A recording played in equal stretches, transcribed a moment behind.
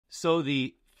So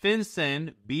the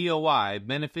FinCEN BOI,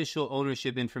 Beneficial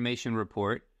Ownership Information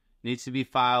Report, needs to be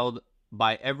filed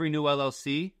by every new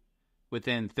LLC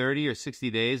within 30 or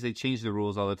 60 days. They change the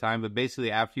rules all the time, but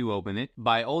basically after you open it.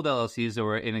 By old LLCs that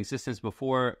were in existence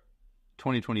before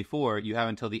 2024, you have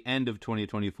until the end of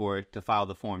 2024 to file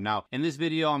the form. Now, in this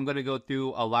video, I'm going to go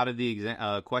through a lot of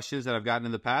the questions that I've gotten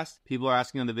in the past. People are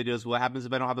asking on the videos, what happens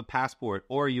if I don't have a passport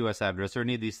or a U.S. address or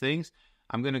any of these things?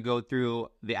 I'm going to go through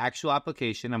the actual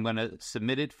application. I'm going to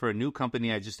submit it for a new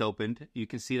company I just opened. You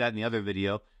can see that in the other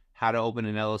video, how to open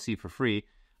an LLC for free.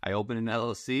 I opened an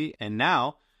LLC, and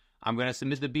now I'm going to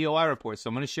submit the BOI report. So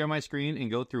I'm going to share my screen and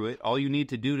go through it. All you need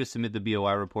to do to submit the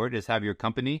BOI report is have your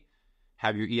company,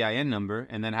 have your EIN number,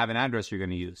 and then have an address you're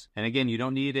going to use. And again, you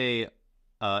don't need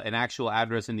an actual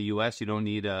address in the US. You don't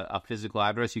need a physical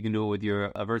address. You can do it with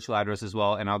your virtual address as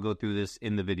well, and I'll go through this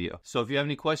in the video. So if you have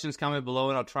any questions, comment below,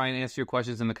 and I'll try and answer your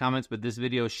questions in the comments, but this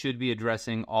video should be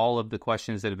addressing all of the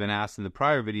questions that have been asked in the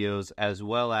prior videos, as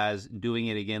well as doing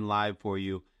it again live for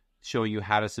you, showing you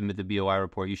how to submit the BOI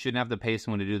report. You shouldn't have to pay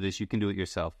someone to do this. You can do it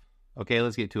yourself. Okay,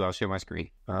 let's get to it. I'll share my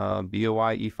screen.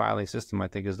 BOI e-filing system, I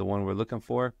think, is the one we're looking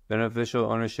for. Beneficial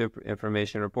ownership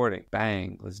information reporting.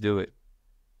 Bang, let's do it.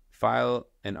 File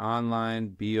an online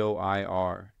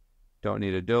BOIR. Don't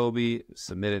need Adobe.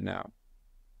 Submit it now.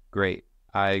 Great,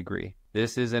 I agree.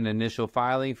 This is an initial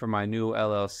filing for my new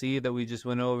LLC that we just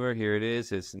went over. Here it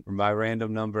is. It's my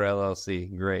random number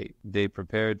LLC. Great. Date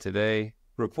prepared today.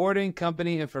 Reporting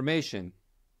company information.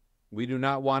 We do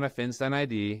not want a FinCEN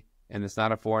ID, and it's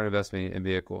not a foreign investment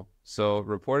vehicle. So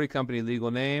reported company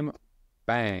legal name,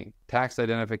 bang. Tax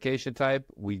identification type,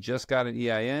 we just got an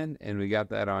EIN, and we got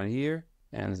that on here.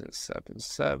 Ends in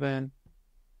 77.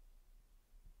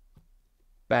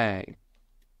 Bang.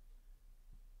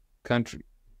 Country,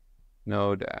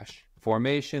 no dash.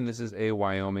 Formation, this is a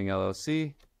Wyoming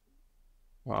LLC.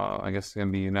 I guess it's going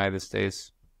to be United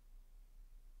States.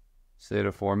 State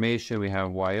of formation, we have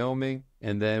Wyoming,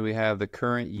 and then we have the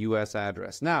current U.S.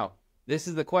 address. Now, this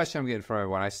is the question I'm getting from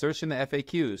everyone. I searched in the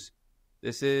FAQs.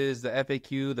 This is the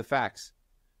FAQ, the facts.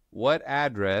 What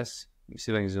address, let me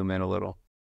see if I can zoom in a little.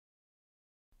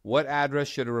 What address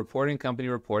should a reporting company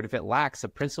report if it lacks a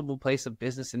principal place of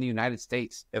business in the United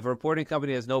States? If a reporting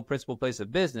company has no principal place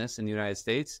of business in the United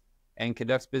States and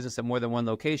conducts business at more than one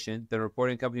location, then a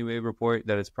reporting company may report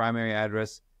that its primary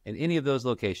address in any of those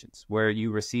locations where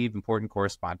you receive important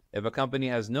correspondence. If a company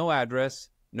has no address,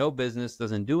 no business,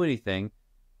 doesn't do anything,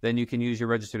 then you can use your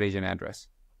registered agent address,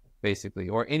 basically,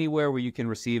 or anywhere where you can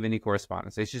receive any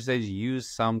correspondence. They should say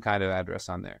use some kind of address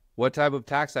on there. What type of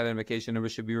tax identification number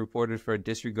should be reported for a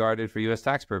disregarded for U.S.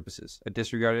 tax purposes? A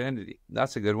disregarded entity.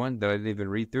 That's a good one that I didn't even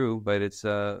read through, but it's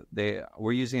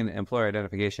we're using an employer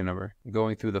identification number.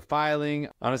 Going through the filing,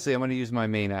 honestly, I'm going to use my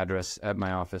main address at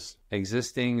my office.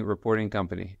 Existing reporting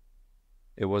company.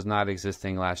 It was not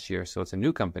existing last year, so it's a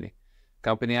new company.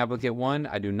 Company applicant 1,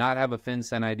 I do not have a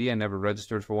FinCEN ID. I never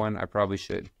registered for one. I probably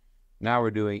should. Now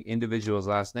we're doing individual's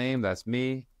last name. That's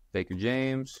me, Baker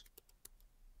James.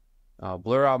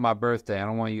 Blur out my birthday. I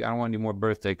don't want any more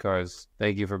birthday cards.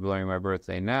 Thank you for blurring my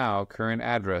birthday. Now, current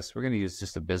address. We're going to use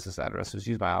just a business address. Let's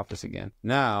use my office again.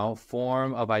 Now,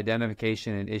 form of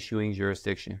identification and issuing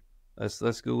jurisdiction.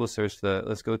 Let's Google search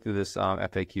let's go through this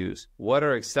FAQs. What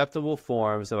are acceptable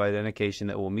forms of identification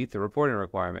that will meet the reporting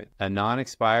requirement? A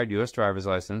non-expired U.S. driver's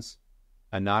license,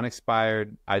 a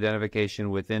non-expired identification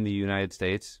within the United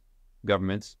States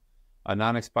governments, a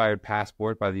non-expired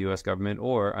passport by the U.S. government,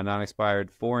 or a non-expired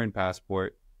foreign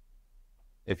passport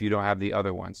if you don't have the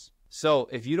other ones. So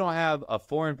if you don't have a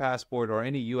foreign passport or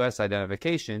any U.S.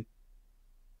 identification,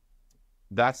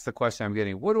 that's the question I'm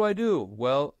getting. What do I do?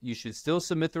 Well, you should still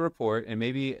submit the report and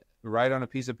maybe write on a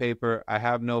piece of paper, I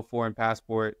have no foreign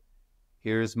passport.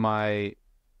 Here's my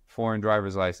foreign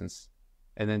driver's license.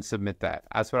 And then submit that.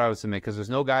 That's what I would submit, because there's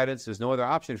no guidance. There's no other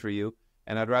option for you.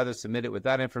 And I'd rather submit it with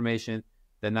that information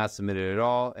than not submit it at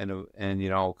all and you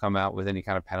know, come out with any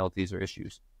kind of penalties or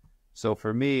issues. So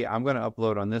for me, I'm going to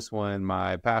upload on this one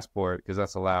my passport because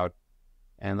that's allowed.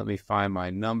 And let me find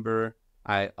my number.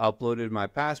 I uploaded my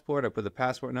passport. I put the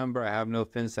passport number. I have no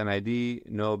FinCEN ID,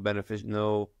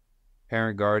 no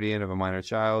parent guardian of a minor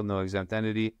child, no exempt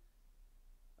entity.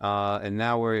 And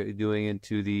now we're doing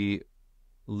into the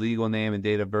legal name and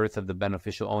date of birth of the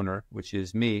beneficial owner, which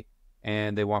is me.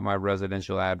 And they want my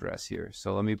residential address here.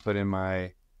 So let me put in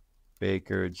my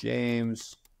Baker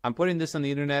James. I'm putting this on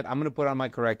the internet. I'm going to put on my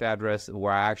correct address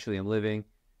where I actually am living.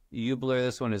 You blur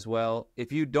this one as well.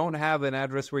 If you don't have an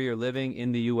address where you're living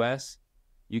in the U.S.,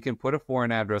 you can put a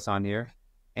foreign address on here.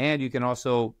 And you can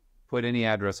also put any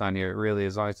address on here, really,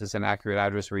 as long as it's an accurate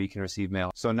address where you can receive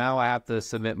mail. So now I have to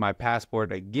submit my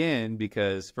passport again,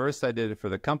 because first I did it for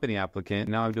the company applicant.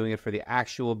 Now I'm doing it for the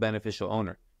actual beneficial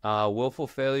owner. Willful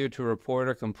failure to report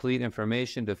or complete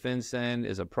information to FinCEN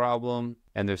is a problem,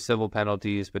 and there's civil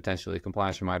penalties, potentially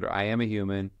compliance reminder. I am a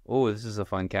human. Oh, this is a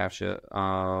fun CAPTCHA.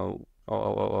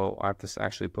 I have to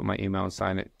actually put my email and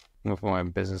sign it. I'm going to put my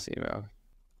business email.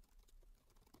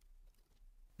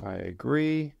 I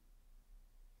agree.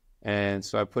 And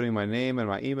so I'm putting my name and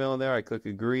my email in there. I click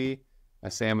agree. I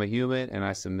say I'm a human, and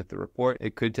I submit the report.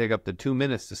 It could take up to 2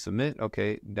 minutes to submit.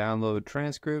 Okay, download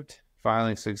transcript.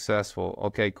 Filing successful.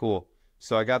 Okay, cool.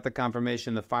 So I got the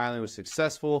confirmation the filing was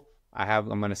successful. I'm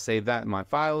going to save that in my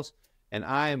files, and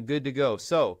I am good to go.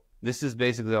 So this is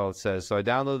basically all it says. So I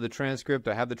downloaded the transcript.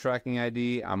 I have the tracking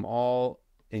ID. I'm all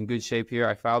in good shape here.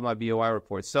 I filed my BOI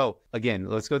report. So again,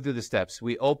 let's go through the steps.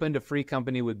 We opened a free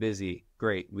company with Busy.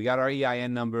 Great. We got our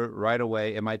EIN number right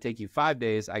away. It might take you 5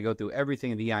 days. I go through everything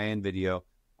in the EIN video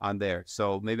on there.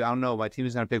 So maybe, I don't know, my team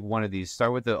is going to pick one of these.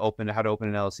 Start with the how to open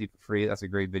an LLC for free. That's a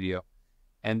great video.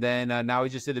 And then now we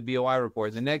just did the BOI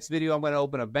report. The next video, I'm going to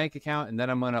open a bank account, and then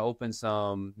I'm going to open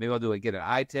some, maybe I'll get an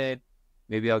ITIN.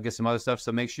 Maybe I'll get some other stuff.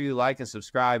 So make sure you like and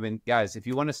subscribe. And guys, if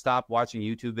you want to stop watching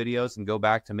YouTube videos and go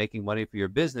back to making money for your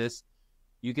business,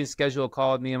 you can schedule a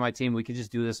call with me and my team. We can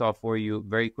just do this all for you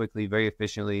very quickly, very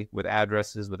efficiently, with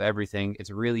addresses, with everything. It's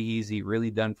really easy,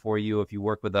 really done for you if you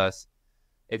work with us.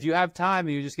 If you have time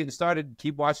and you're just getting started,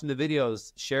 keep watching the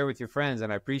videos, share with your friends,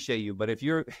 and I appreciate you. But if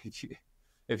you're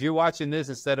watching this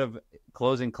instead of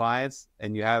closing clients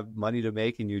and you have money to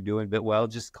make and you're doing a bit well,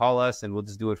 just call us and we'll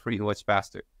just do it for you much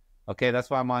faster. Okay, that's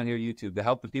why I'm on here, YouTube, to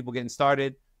help the people getting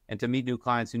started and to meet new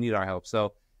clients who need our help.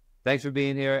 So thanks for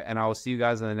being here, and I will see you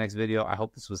guys in the next video. I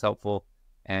hope this was helpful,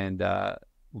 and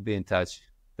we'll be in touch.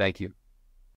 Thank you.